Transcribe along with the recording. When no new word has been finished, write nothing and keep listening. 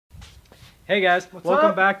Hey guys, What's welcome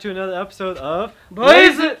up? back to another episode of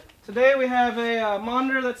Blaze It! Today we have a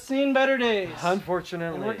monitor that's seen better days.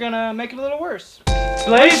 Unfortunately. And we're gonna make it a little worse.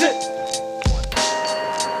 Blaze it!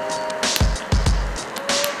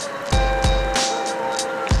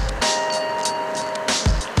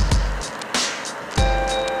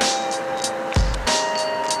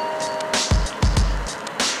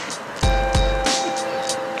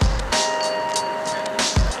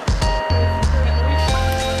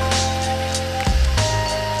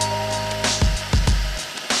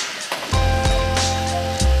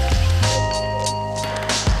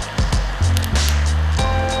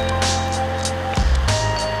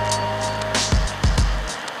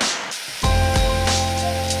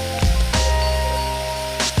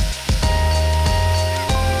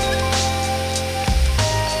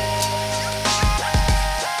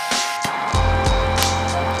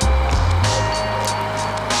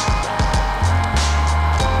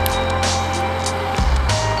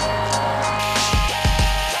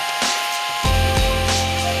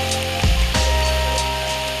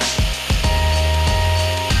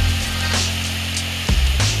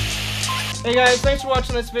 Hey guys, thanks for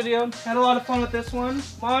watching this video. Had a lot of fun with this one.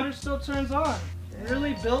 Monitor still turns on.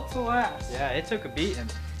 Really built to last. Yeah, it took a beating.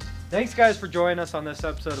 Thanks guys for joining us on this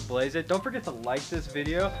episode of Blaze It. Don't forget to like this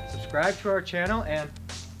video, subscribe to our channel, and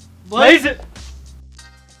Blaze it!